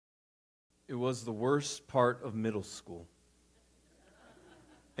It was the worst part of middle school.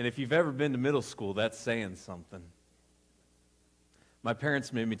 And if you've ever been to middle school, that's saying something. My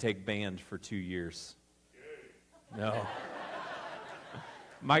parents made me take band for 2 years. No.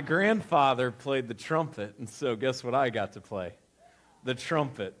 My grandfather played the trumpet, and so guess what I got to play? The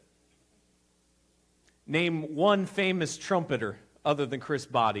trumpet. Name one famous trumpeter other than Chris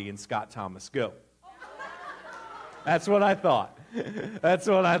Botti and Scott Thomas. Go. That's what I thought. That's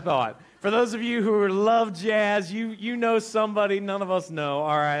what I thought. For those of you who love jazz, you know somebody none of us know.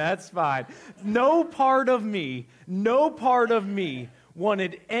 All right, that's fine. No part of me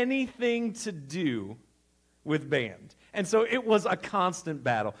wanted anything to do with band. And so it was a constant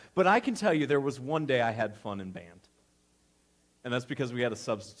battle. But I can tell you there was one day I had fun in band. And that's because we had a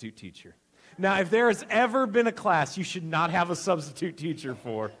substitute teacher. Now, if there has ever been a class you should not have a substitute teacher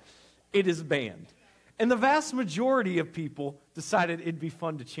for, it is band. And the vast majority of people decided it'd be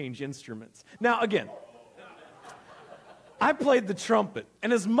fun to change instruments. Now, again, I played the trumpet.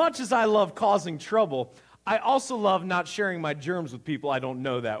 And as much as I love causing trouble, I also love not sharing my germs with people I don't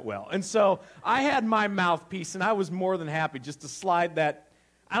know that well. And so I had my mouthpiece, and I was more than happy just to slide that.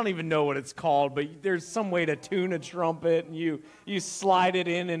 I don't even know what it's called, but there's some way to tune a trumpet, and you slide it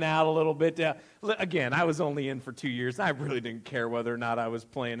in and out a little bit. Again, I was only in for 2 years. I really didn't care whether or not I was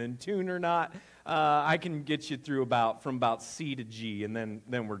playing in tune or not. I can get you through from about C to G, and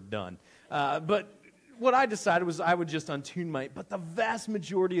then we're done. But what I decided was I would just untune but the vast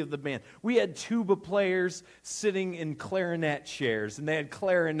majority of the band, we had tuba players sitting in clarinet chairs, and they had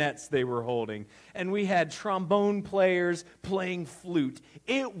clarinets they were holding, and we had trombone players playing flute.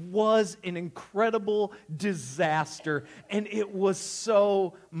 It was an incredible disaster, and it was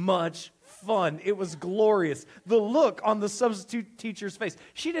so much fun. It was glorious. The look on the substitute teacher's face,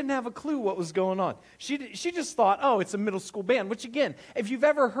 she didn't have a clue what was going on. She just thought, oh, it's a middle school band, which again, if you've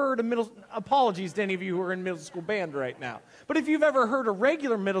ever heard apologies to any of you who are in middle school band right now, but if you've ever heard a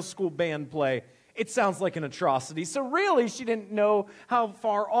regular middle school band play, it sounds like an atrocity. So really, she didn't know how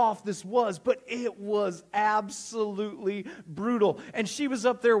far off this was, but it was absolutely brutal. And she was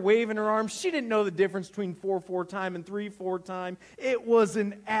up there waving her arms. She didn't know the difference between 4/4 time and 3/4 time. It was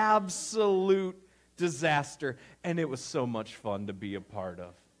an absolute disaster, and it was so much fun to be a part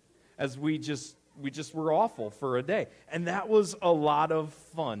of. As we just were awful for a day, and that was a lot of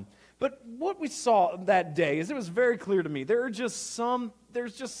fun. But what we saw that day is it was very clear to me there's just some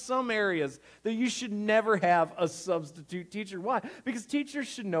areas that you should never have a substitute teacher. Why? Because teachers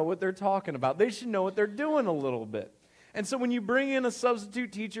should know what they're talking about. They should know what they're doing a little bit. And so when you bring in a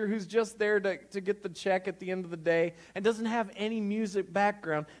substitute teacher who's just there to get the check at the end of the day and doesn't have any music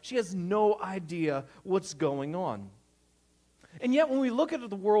background, she has no idea what's going on. And yet when we look at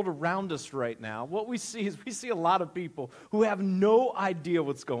the world around us right now, what we see is we see a lot of people who have no idea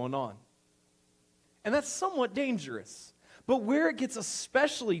what's going on. And that's somewhat dangerous. But where it gets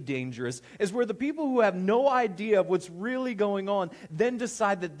especially dangerous is where the people who have no idea of what's really going on then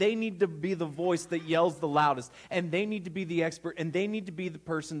decide that they need to be the voice that yells the loudest, and they need to be the expert, and they need to be the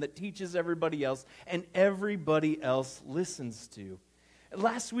person that teaches everybody else, and everybody else listens to.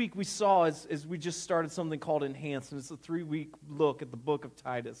 Last week we saw, as we just started something called Enhance, and it's a 3-week look at the book of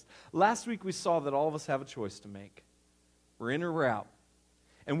Titus. Last week we saw that all of us have a choice to make. We're in or we're out.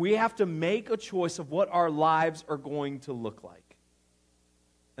 And we have to make a choice of what our lives are going to look like.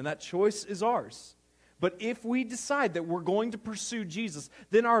 And that choice is ours. But if we decide that we're going to pursue Jesus,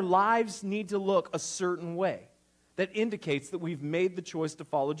 then our lives need to look a certain way. That indicates that we've made the choice to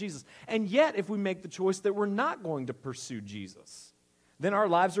follow Jesus. And yet, if we make the choice that we're not going to pursue Jesus, then our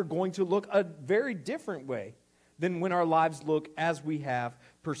lives are going to look a very different way than when our lives look as we have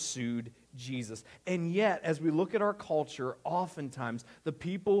pursued Jesus. And yet, as we look at our culture, oftentimes the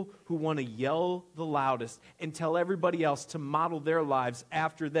people who want to yell the loudest and tell everybody else to model their lives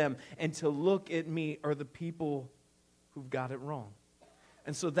after them and to look at me are the people who've got it wrong.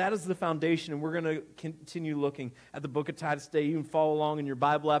 And so that is the foundation, and we're going to continue looking at the book of Titus today. You can follow along in your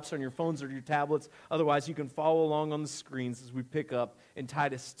Bible apps on your phones or your tablets. Otherwise, you can follow along on the screens as we pick up in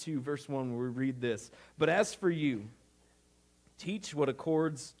Titus 2, verse 1, where we read this. But as for you, teach what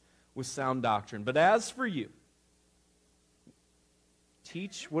accords with sound doctrine. But as for you,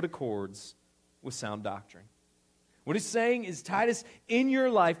 teach what accords with sound doctrine. What he's saying is, Titus, in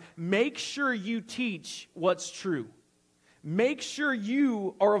your life, make sure you teach what's true. Make sure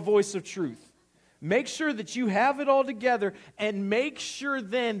you are a voice of truth. Make sure that you have it all together, and make sure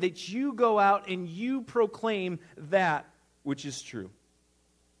then that you go out and you proclaim that which is true.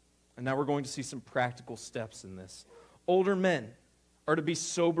 And now we're going to see some practical steps in this. Older men are to be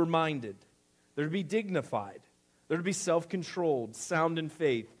sober-minded. They're to be dignified. They're to be self-controlled, sound in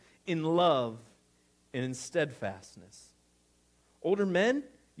faith, in love and in steadfastness. Older men,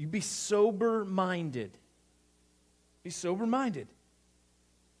 you be sober-minded. Be sober-minded.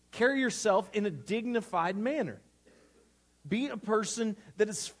 Carry yourself in a dignified manner. Be a person that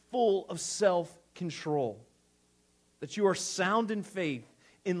is full of self-control. That you are sound in faith,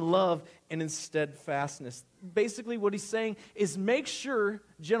 in love, and in steadfastness. Basically, what he's saying is make sure,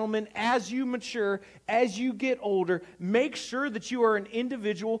 gentlemen, as you mature, as you get older, make sure that you are an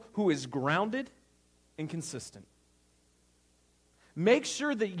individual who is grounded and consistent. Make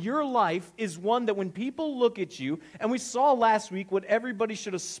sure that your life is one that when people look at you, and we saw last week what everybody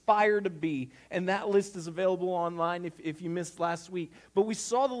should aspire to be, and that list is available online if you missed last week. But we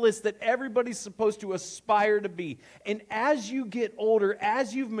saw the list that everybody's supposed to aspire to be. And as you get older,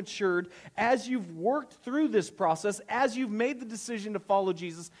 as you've matured, as you've worked through this process, as you've made the decision to follow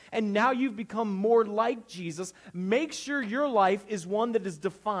Jesus, and now you've become more like Jesus, make sure your life is one that is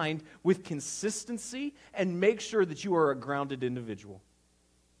defined with consistency, and make sure that you are a grounded individual.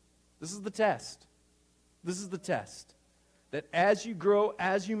 This is the test. This is the test. That as you grow,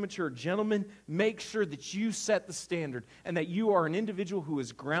 as you mature, gentlemen, make sure that you set the standard and that you are an individual who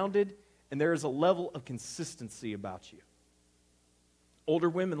is grounded and there is a level of consistency about you. Older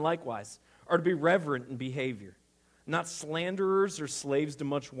women, likewise, are to be reverent in behavior, not slanderers or slaves to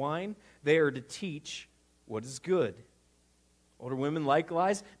much wine. They are to teach what is good. Older women,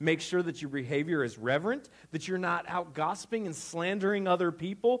 likewise, make sure that your behavior is reverent, that you're not out gossiping and slandering other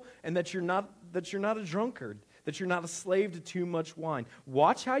people, and that you're not a drunkard, that you're not a slave to too much wine.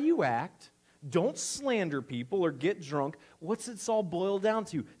 Watch how you act. Don't slander people or get drunk. What's it all boiled down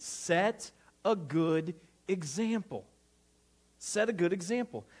to? Set a good example. Set a good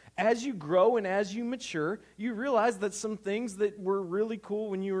example. As you grow and as you mature, you realize that some things that were really cool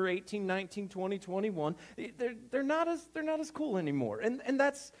when you were 18, 19, 20, 21, they're not as cool anymore. And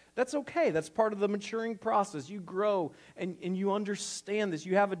that's okay. That's part of the maturing process. You grow and you understand this.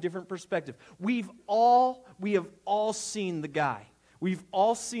 You have a different perspective. We have all seen the guy. We've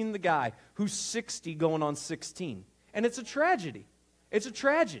all seen the guy who's 60 going on 16. And it's a tragedy. It's a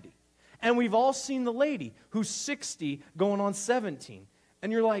tragedy. And we've all seen the lady who's 60 going on 17.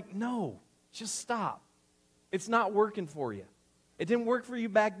 And you're like, no, just stop. It's not working for you. It didn't work for you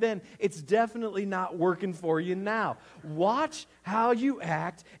back then. It's definitely not working for you now. Watch how you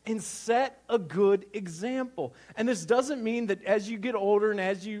act and set a good example. And this doesn't mean that as you get older and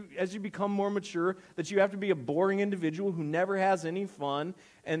as you become more mature, that you have to be a boring individual who never has any fun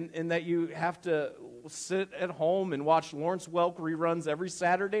and that you have to sit at home and watch Lawrence Welk reruns every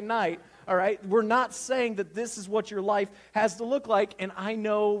Saturday night. All right? We're not saying that this is what your life has to look like. And I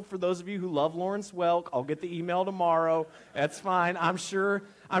know for those of you who love Lawrence Welk, I'll get the email tomorrow. That's fine. I'm sure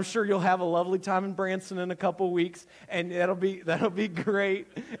you'll have a lovely time in Branson in a couple weeks, and that'll be great,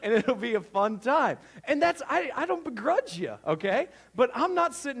 and it'll be a fun time. And I don't begrudge you, okay? But I'm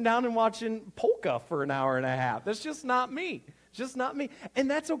not sitting down and watching polka for an hour and a half. That's just not me. Just not me. And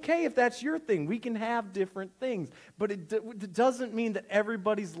that's okay if that's your thing. We can have different things. But it doesn't mean that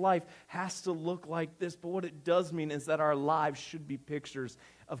everybody's life has to look like this. But what it does mean is that our lives should be pictures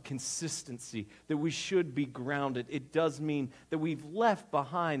of consistency, that we should be grounded. It does mean that we've left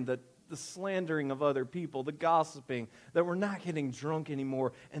behind the slandering of other people, the gossiping, that we're not getting drunk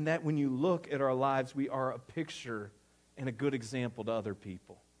anymore, and that when you look at our lives, we are a picture and a good example to other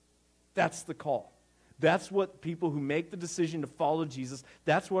people. That's the call. That's what people who make the decision to follow Jesus,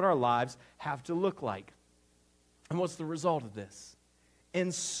 that's what our lives have to look like. And what's the result of this?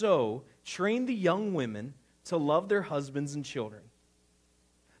 And so, train the young women to love their husbands and children,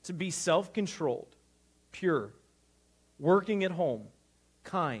 to be self-controlled, pure, working at home,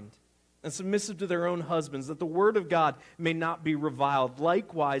 kind, and submissive to their own husbands, that the word of God may not be reviled.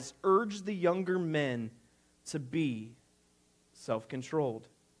 Likewise, urge the younger men to be self-controlled.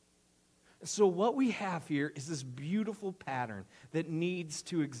 So what we have here is this beautiful pattern that needs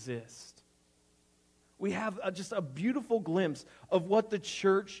to exist. We have just a beautiful glimpse of what the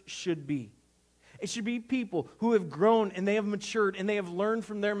church should be. It should be people who have grown and they have matured and they have learned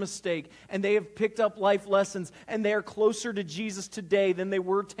from their mistake and they have picked up life lessons and they are closer to Jesus today than they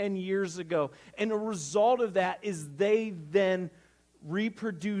were 10 years ago. And a result of that is they then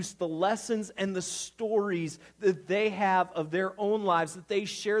reproduce the lessons and the stories that they have of their own lives, that they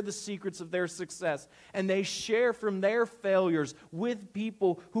share the secrets of their success, and they share from their failures with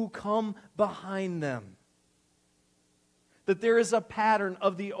people who come behind them. That there is a pattern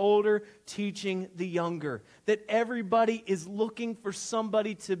of the older teaching the younger, that everybody is looking for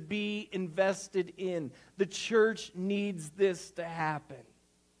somebody to be invested in. The church needs this to happen.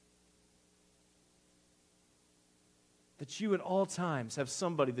 that you at all times have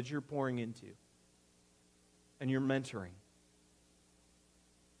somebody that you're pouring into and you're mentoring.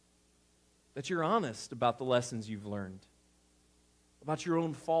 That you're honest about the lessons you've learned, about your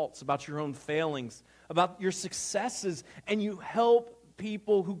own faults, about your own failings, about your successes, and you help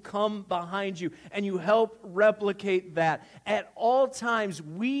people who come behind you, and you help replicate that. At all times,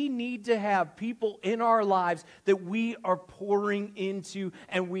 we need to have people in our lives that we are pouring into,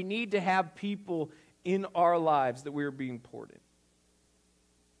 and we need to have people in our lives that we are being poured in.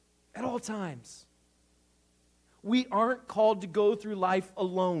 At all times. We aren't called to go through life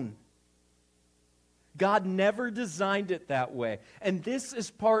alone. God never designed it that way. And this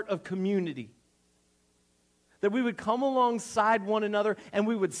is part of community. That we would come alongside one another and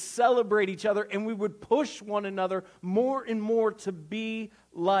we would celebrate each other and we would push one another more and more to be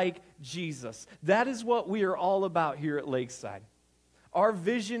like Jesus. That is what we are all about here at Lakeside. Our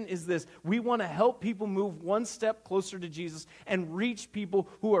vision is this. We want to help people move one step closer to Jesus and reach people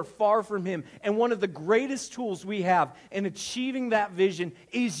who are far from Him. And one of the greatest tools we have in achieving that vision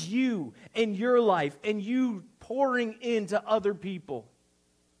is you and your life and you pouring into other people.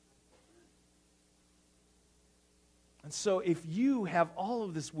 And so if you have all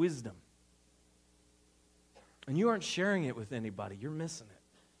of this wisdom and you aren't sharing it with anybody, you're missing it.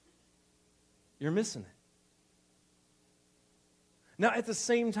 You're missing it. Now, at the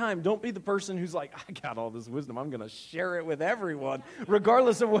same time, don't be the person who's like, I got all this wisdom, I'm going to share it with everyone,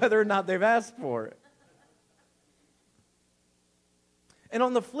 regardless of whether or not they've asked for it. And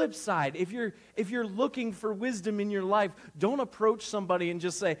on the flip side, if you're looking for wisdom in your life, don't approach somebody and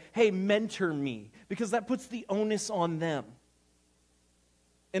just say, hey, mentor me, because that puts the onus on them.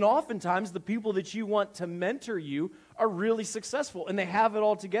 And oftentimes, the people that you want to mentor you are really successful, and they have it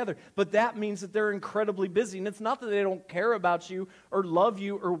all together. But that means that they're incredibly busy. And it's not that they don't care about you or love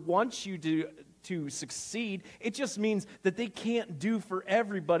you or want you to succeed. It just means that they can't do for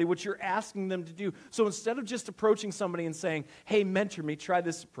everybody what you're asking them to do. So instead of just approaching somebody and saying, hey, mentor me, try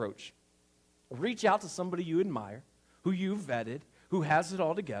this approach. Reach out to somebody you admire, who you've vetted, who has it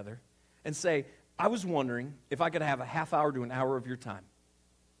all together, and say, I was wondering if I could have a half hour to an hour of your time.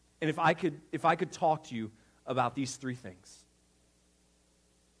 And if I could talk to you about these three things.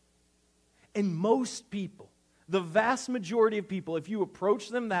 And most people, the vast majority of people, if you approach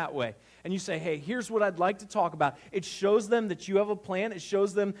them that way and you say, hey, here's what I'd like to talk about, it shows them that you have a plan, it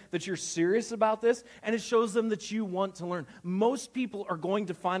shows them that you're serious about this, and it shows them that you want to learn. Most people are going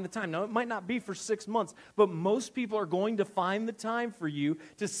to find the time. Now, it might not be for 6 months, but most people are going to find the time for you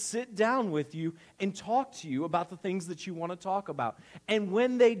to sit down with you and talk to you about the things that you want to talk about. And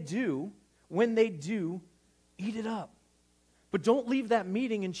when they do, eat it up. But don't leave that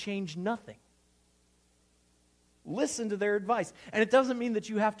meeting and change nothing. Listen to their advice. And it doesn't mean that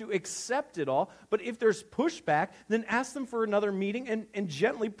you have to accept it all, but if there's pushback, then ask them for another meeting and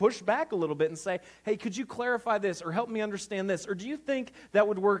gently push back a little bit and say, hey, could you clarify this or help me understand this? Or do you think that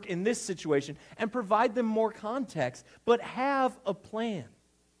would work in this situation? And provide them more context, but have a plan.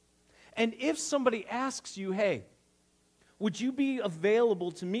 And if somebody asks you, hey, would you be available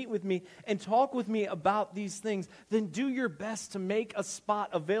to meet with me and talk with me about these things? Then do your best to make a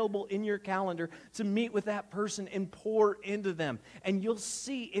spot available in your calendar to meet with that person and pour into them. And you'll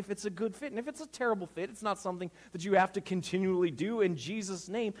see if it's a good fit. And if it's a terrible fit, it's not something that you have to continually do in Jesus'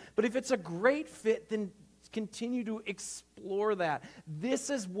 name. But if it's a great fit, then continue to explore that. This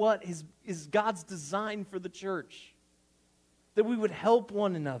is what is God's design for the church. That we would help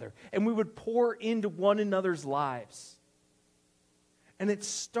one another and we would pour into one another's lives. And it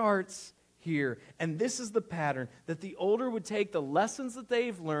starts here. And this is the pattern, that the older would take the lessons that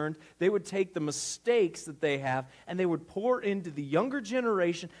they've learned, they would take the mistakes that they have, and they would pour into the younger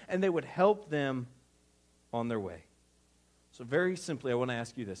generation, and they would help them on their way. So very simply, I want to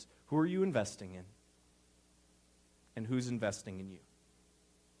ask you this. Who are you investing in? And who's investing in you?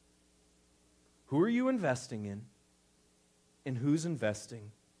 Who are you investing in? And who's investing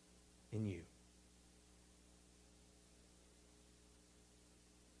in you?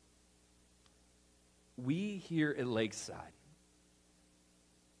 We here at Lakeside,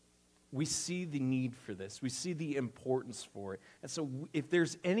 we see the need for this. We see the importance for it. And so if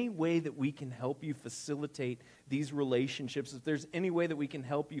there's any way that we can help you facilitate these relationships, if there's any way that we can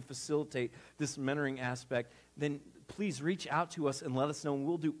help you facilitate this mentoring aspect, then please reach out to us and let us know, and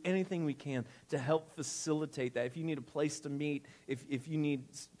we'll do anything we can to help facilitate that. If you need a place to meet, if you need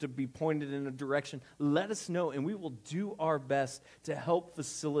to be pointed in a direction, let us know, and we will do our best to help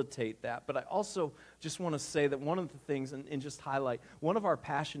facilitate that. But I also just want to say that one of the things, and just highlight, one of our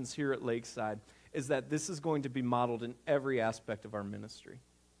passions here at Lakeside is that this is going to be modeled in every aspect of our ministry.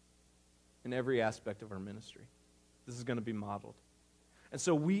 In every aspect of our ministry. this is going to be modeled. And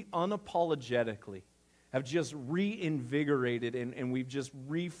so we unapologetically have just reinvigorated and we've just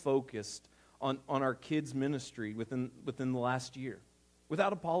refocused on our kids' ministry within the last year,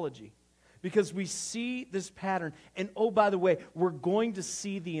 without apology. Because we see this pattern, and oh, by the way, we're going to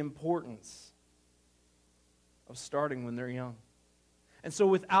see the importance of starting when they're young. And so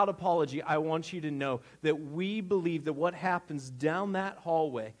without apology, I want you to know that we believe that what happens down that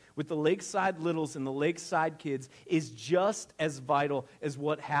hallway with the Lakeside Littles and the Lakeside kids is just as vital as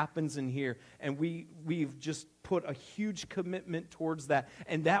what happens in here. And we've just put a huge commitment towards that.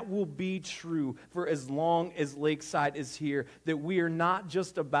 And that will be true for as long as Lakeside is here. That we are not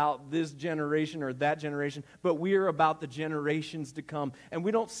just about this generation or that generation, but we are about the generations to come. And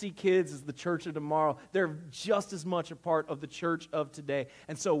we don't see kids as the church of tomorrow. They're just as much a part of the church of today.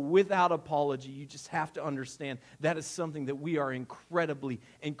 And so without apology, you just have to understand that is something that we are incredibly,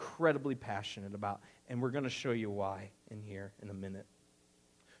 incredibly passionate about. And we're going to show you why in here in a minute.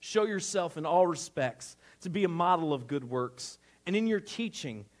 Show yourself in all respects to be a model of good works. And in your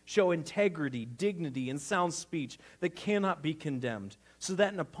teaching, show integrity, dignity, and sound speech that cannot be condemned, so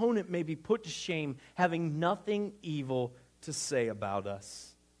that an opponent may be put to shame, having nothing evil to say about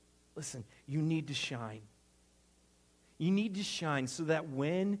us. Listen, you need to shine. You need to shine so that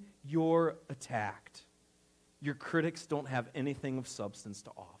when you're attacked, your critics don't have anything of substance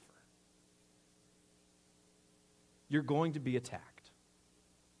to offer. You're going to be attacked.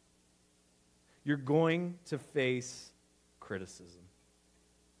 You're going to face criticism.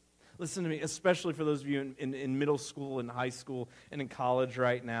 Listen to me, especially for those of you in middle school and high school and in college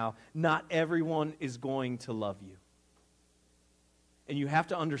right now, not everyone is going to love you. And you have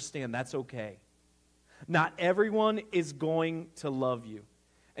to understand that's okay. Not everyone is going to love you.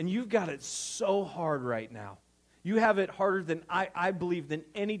 And you've got it so hard right now. You have it harder than, I believe, than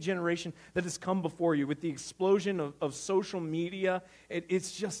any generation that has come before you. With the explosion of social media,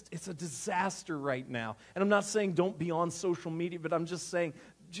 it's a disaster right now. And I'm not saying don't be on social media, but I'm just saying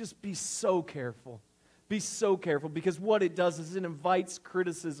just be so careful. Be so careful, because what it does is it invites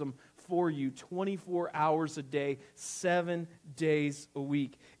criticism for you 24 hours a day, 7 days a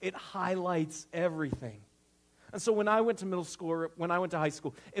week. It highlights everything. And so when I went to middle school, or when I went to high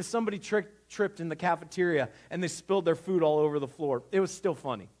school, if somebody tripped in the cafeteria and they spilled their food all over the floor, it was still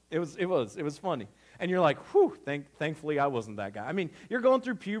funny. It was funny. And you're like, whew, thankfully I wasn't that guy. I mean, you're going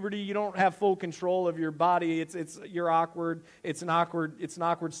through puberty, you don't have full control of your body, you're awkward, it's an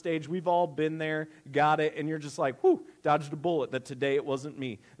awkward stage. We've all been there, got it, and you're just like, whew, dodged a bullet that today it wasn't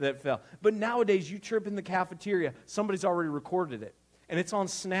me that fell. But nowadays, you trip in the cafeteria, somebody's already recorded it, and it's on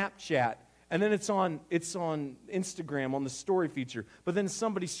Snapchat. And then it's on Instagram on the story feature. But then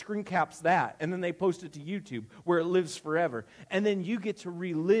somebody screen caps that, and then they post it to YouTube where it lives forever. And then you get to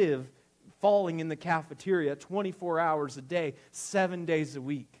relive falling in the cafeteria 24 hours a day, 7 days a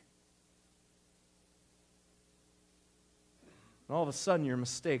week. And all of a sudden your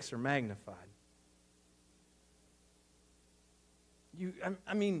mistakes are magnified.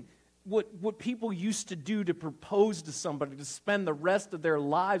 What people used to do to propose to somebody, to spend the rest of their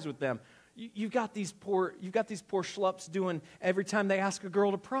lives with them, You've got these poor schlups doing every time they ask a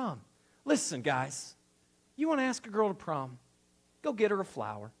girl to prom. Listen, guys, you want to ask a girl to prom, go get her a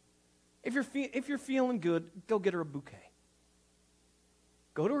flower. If you're feeling good, go get her a bouquet.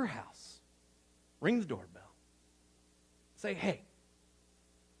 Go to her house, ring the doorbell, say, hey,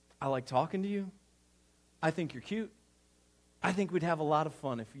 I like talking to you. I think you're cute. I think we'd have a lot of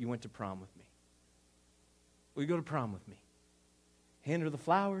fun if you went to prom with me. Will you go to prom with me? Hand her the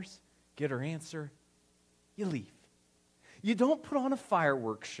flowers. Get her answer, you leave. You don't put on a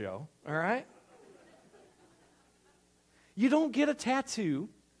fireworks show, all right? You don't get a tattoo,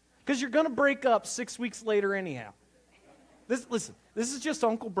 because you're going to break up 6 weeks later anyhow. Listen, this is just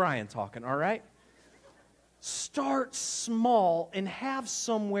Uncle Brian talking, all right? Start small and have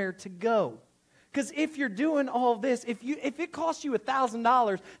somewhere to go. Because if you're doing all this, if it costs you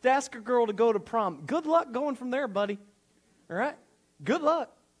 $1,000 to ask a girl to go to prom, good luck going from there, buddy, all right? Good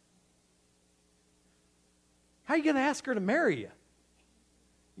luck. How are you going to ask her to marry you?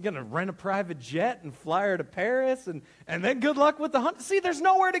 You're going to rent a private jet and fly her to Paris and then good luck with the hunt? See, there's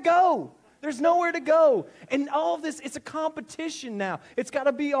nowhere to go. There's nowhere to go. And all of this, it's a competition now. It's got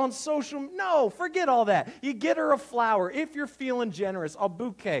to be on social. No, forget all that. You get her a flower. If you're feeling generous, a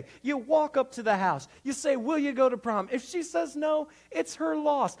bouquet. You walk up to the house. You say, will you go to prom? If she says no, it's her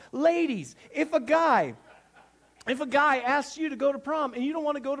loss. Ladies, if a guy asks you to go to prom and you don't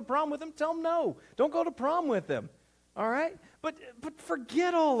want to go to prom with him, tell him no. Don't go to prom with him. All right? But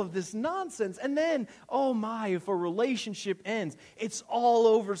forget all of this nonsense. And then, oh my, if a relationship ends, it's all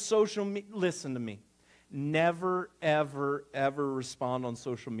over social media. Listen to me. never, ever, ever respond on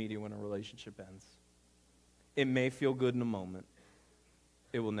social media when a relationship ends. It may feel good in a moment.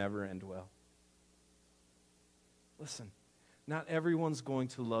 It will never end well. Listen, not everyone's going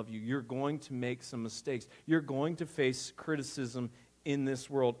to love you. You're going to make some mistakes. You're going to face criticism in this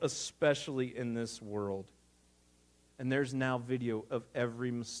world, especially in this world. And there's now video of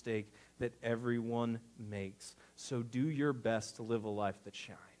every mistake that everyone makes. So do your best to live a life that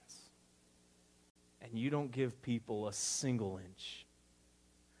shines. And you don't give people a single inch.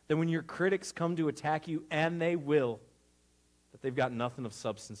 That when your critics come to attack you, and they will, that they've got nothing of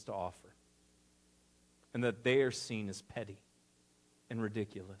substance to offer. And that they are seen as petty and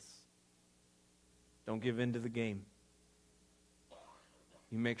ridiculous. Don't give in to the game.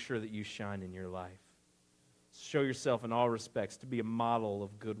 You make sure that you shine in your life. Show yourself in all respects to be a model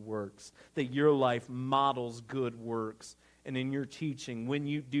of good works. That your life models good works. And in your teaching, when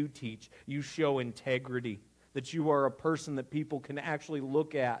you do teach, you show integrity. That you are a person that people can actually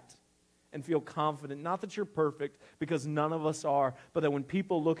look at and feel confident. Not that you're perfect, because none of us are, but that when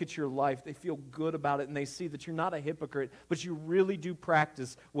people look at your life, they feel good about it and they see that you're not a hypocrite, but you really do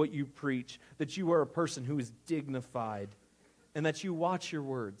practice what you preach. That you are a person who is dignified and that you watch your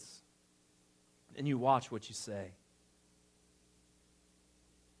words and you watch what you say.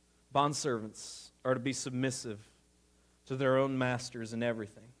 Bondservants are to be submissive to their own masters in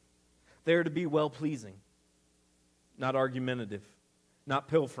everything. They are to be well-pleasing, not argumentative, not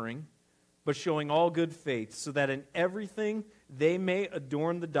pilfering, but showing all good faith, so that in everything they may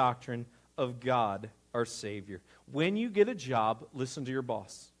adorn the doctrine of God our Savior. When you get a job, listen to your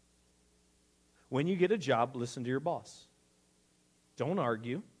boss. When you get a job, listen to your boss. Don't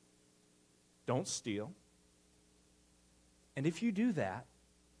argue. Don't steal. And if you do that,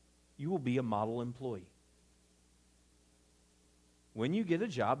 you will be a model employee. When you get a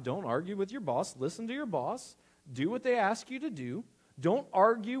job, don't argue with your boss. Listen to your boss. Do what they ask you to do. Don't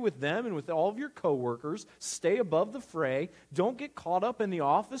argue with them and with all of your coworkers. Stay above the fray. Don't get caught up in the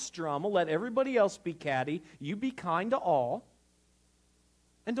office drama. Let everybody else be catty. You be kind to all.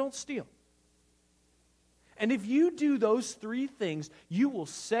 And don't steal. And if you do those three things, you will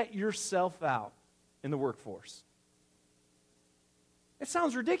set yourself out in the workforce. It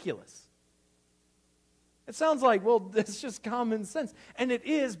sounds ridiculous. It sounds like, well, that's just common sense. And it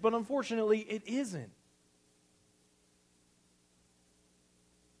is, but unfortunately, it isn't.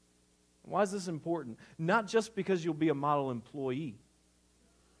 Why is this important? Not just because you'll be a model employee,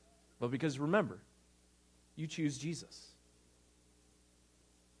 but because, remember, you choose Jesus.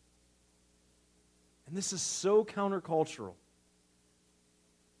 And this is so countercultural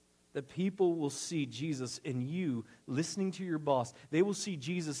that people will see Jesus in you listening to your boss. They will see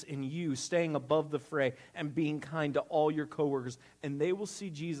Jesus in you staying above the fray and being kind to all your coworkers. And they will see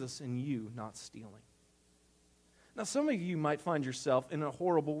Jesus in you not stealing. Now, some of you might find yourself in a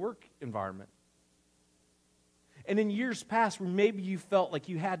horrible work environment. And in years past, where maybe you felt like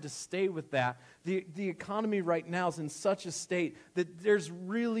you had to stay with that, the economy right now is in such a state that there's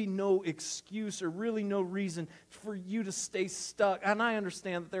really no excuse or really no reason for you to stay stuck. And I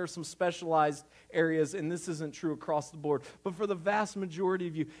understand that there are some specialized areas, and this isn't true across the board. But for the vast majority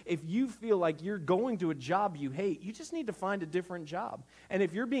of you, if you feel like you're going to a job you hate, you just need to find a different job. And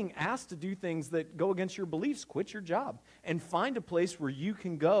if you're being asked to do things that go against your beliefs, quit your job and find a place where you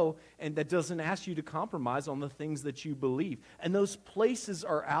can go and that doesn't ask you to compromise on the things that you believe. And those places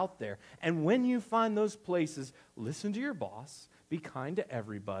are out there. And when you find those places, listen to your boss, be kind to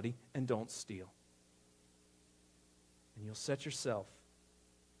everybody, and don't steal. And you'll set yourself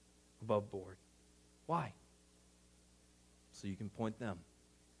above board. Why? So you can point them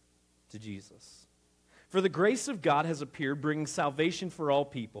to Jesus. For the grace of God has appeared, bringing salvation for all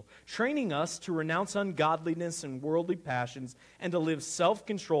people, training us to renounce ungodliness and worldly passions, and to live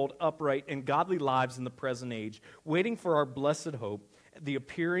self-controlled, upright, and godly lives in the present age, waiting for our blessed hope, the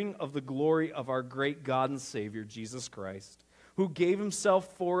appearing of the glory of our great God and Savior, Jesus Christ, who gave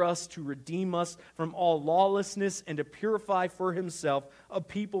himself for us to redeem us from all lawlessness and to purify for himself a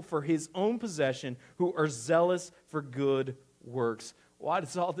people for his own possession who are zealous for good works. Why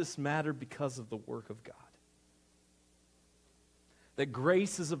does all this matter? Because of the work of God. That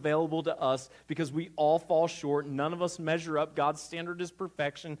grace is available to us because we all fall short. None of us measure up. God's standard is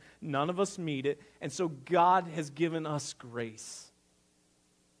perfection. None of us meet it. And so God has given us grace.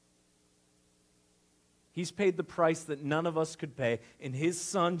 He's paid the price that none of us could pay in his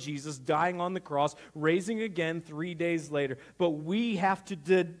son Jesus dying on the cross, raising again 3 days later. But we have to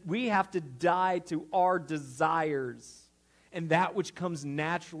die to our desires and that which comes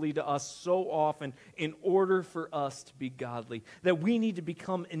naturally to us so often in order for us to be godly. That we need to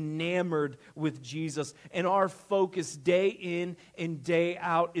become enamored with Jesus, and our focus day in and day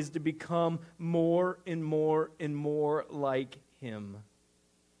out is to become more and more and more like Him.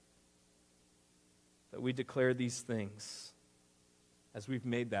 That we declare these things as we've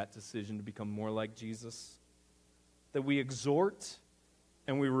made that decision to become more like Jesus. That we exhort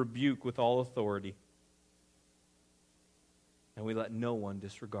and we rebuke with all authority. And we let no one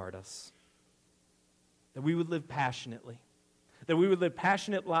disregard us. That we would live passionately. That we would live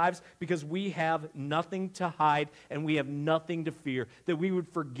passionate lives because we have nothing to hide and we have nothing to fear. That we would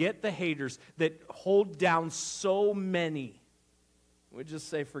forget the haters that hold down so many. We'd just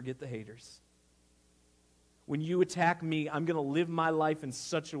say, forget the haters. When you attack me, I'm going to live my life in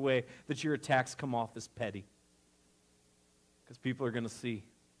such a way that your attacks come off as petty. Because people are going to see.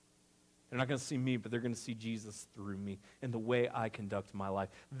 They're not going to see me, but they're going to see Jesus through me and the way I conduct my life.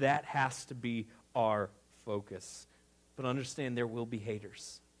 That has to be our focus. But understand there will be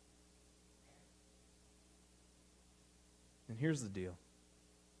haters. And here's the deal.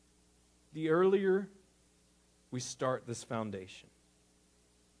 The earlier we start this foundation,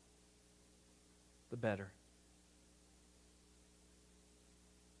 the better.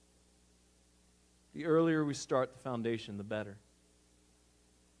 The earlier we start the foundation, the better.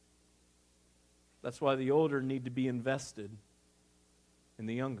 That's why the older need to be invested in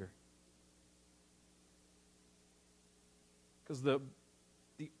the younger. Because the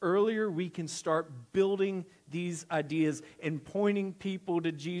earlier we can start building these ideas and pointing people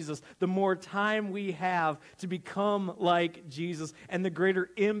to Jesus, the more time we have to become like Jesus and the greater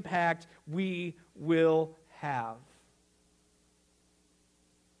impact we will have.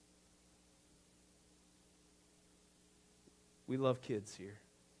 We love kids here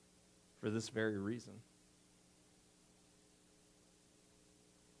for this very reason.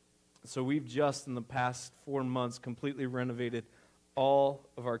 So we've just, in the past 4 months, completely renovated all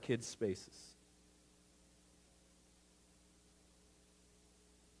of our kids' spaces.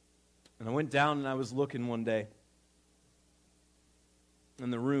 And I went down and I was looking one day in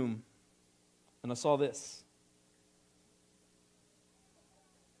the room, and I saw this.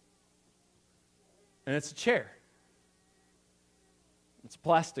 And it's a chair. It's a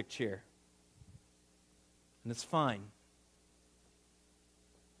plastic chair. And it's fine.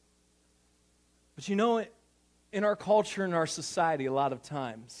 But you know, in our culture, in our society, a lot of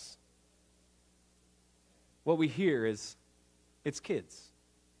times, what we hear is, it's kids.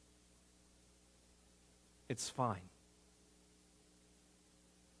 It's fine.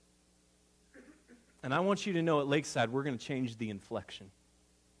 And I want you to know at Lakeside, we're going to change the inflection.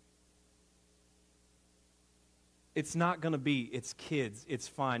 It's not going to be, it's kids, it's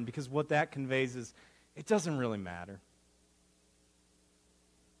fine, because what that conveys is, it doesn't really matter.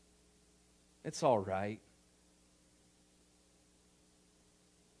 It's all right.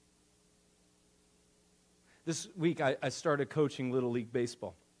 This week, I started coaching Little League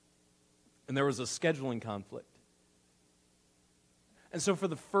Baseball, and there was a scheduling conflict. And so for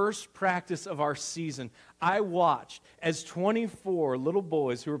the first practice of our season, I watched as 24 little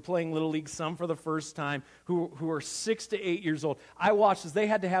boys who were playing Little League, some for the first time, who are 6 to 8 years old, I watched as they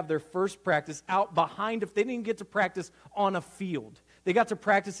had to have their first practice out behind, if they didn't get to practice on a field. They got to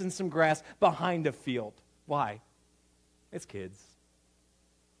practice in some grass behind a field. Why? It's kids.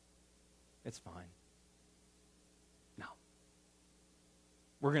 It's fine. No.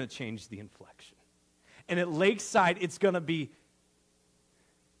 We're going to change the inflection. And at Lakeside, it's going to be,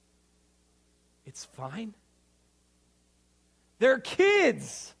 it's fine. They're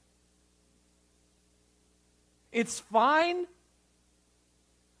kids. It's fine.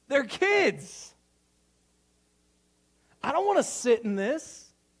 They're kids. I don't want to sit in this.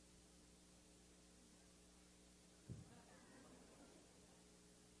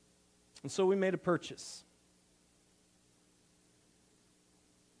 And so we made a purchase.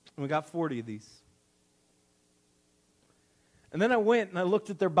 And we got 40 of these. And then I went and I looked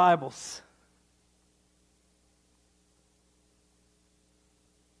at their Bibles.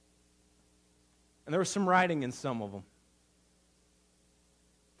 And there was some writing in some of them.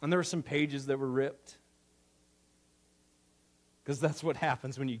 And there were some pages that were ripped. Because that's what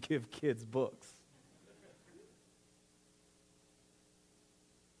happens when you give kids books.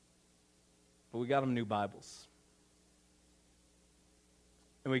 But we got them new Bibles.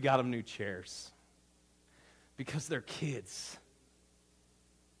 And we got them new chairs. Because they're kids.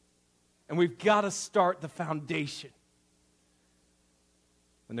 And we've got to start the foundation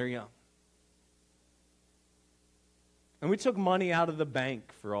when they're young. And we took money out of the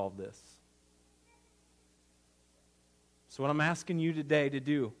bank for all of this. So what I'm asking you today to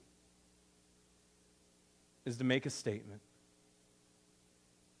do is to make a statement.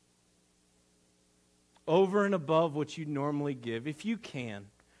 Over and above what you normally give, if you can,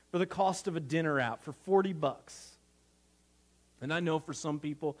 for the cost of a dinner out for $40. And I know for some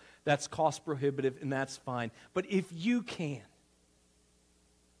people that's cost prohibitive, and that's fine. But if you can,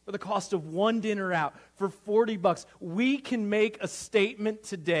 for the cost of one dinner out for $40, we can make a statement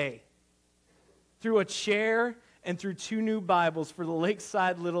today through a chair and through 2 new Bibles for the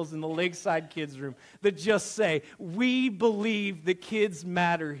Lakeside Littles and the Lakeside Kids Room that just say, we believe that kids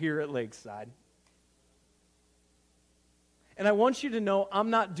matter here at Lakeside. And I want you to know I'm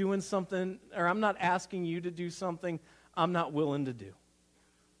not doing something, or I'm not asking you to do something I'm not willing to do.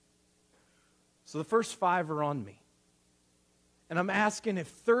 So the first 5 are on me. And I'm asking if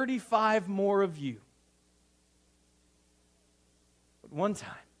 35 more of you, at one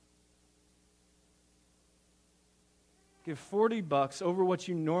time, give $40 over what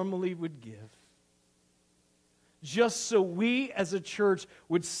you normally would give, just so we as a church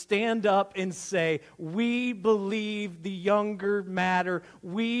would stand up and say, we believe the younger matter.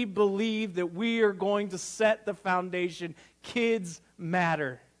 We believe that we are going to set the foundation. Kids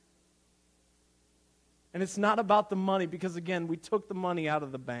matter. And it's not about the money, because again, we took the money out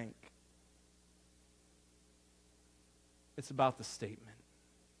of the bank. It's about the statement.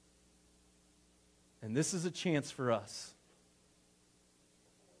 And this is a chance for us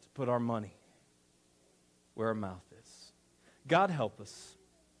to put our money where our mouth is. God help us.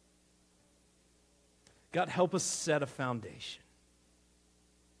 God help us set a foundation.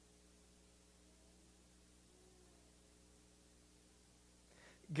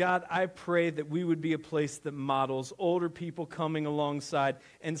 God, I pray that we would be a place that models older people coming alongside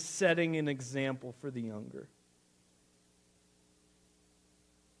and setting an example for the younger.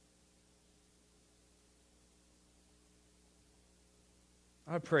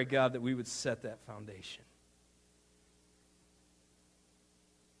 I pray, God, that we would set that foundation.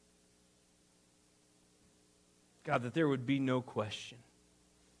 God, that there would be no question.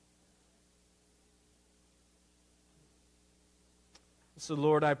 So,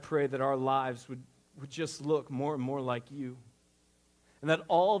 Lord, I pray that our lives would just look more and more like you. And that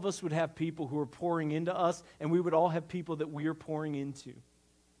all of us would have people who are pouring into us, and we would all have people that we are pouring into.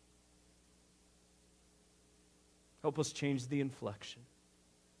 Help us change the inflection.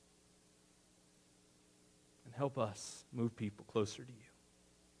 And help us move people closer to you.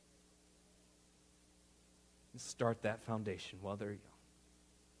 And start that foundation while they're young.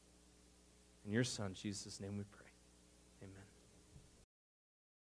 In your Son, Jesus' name we pray.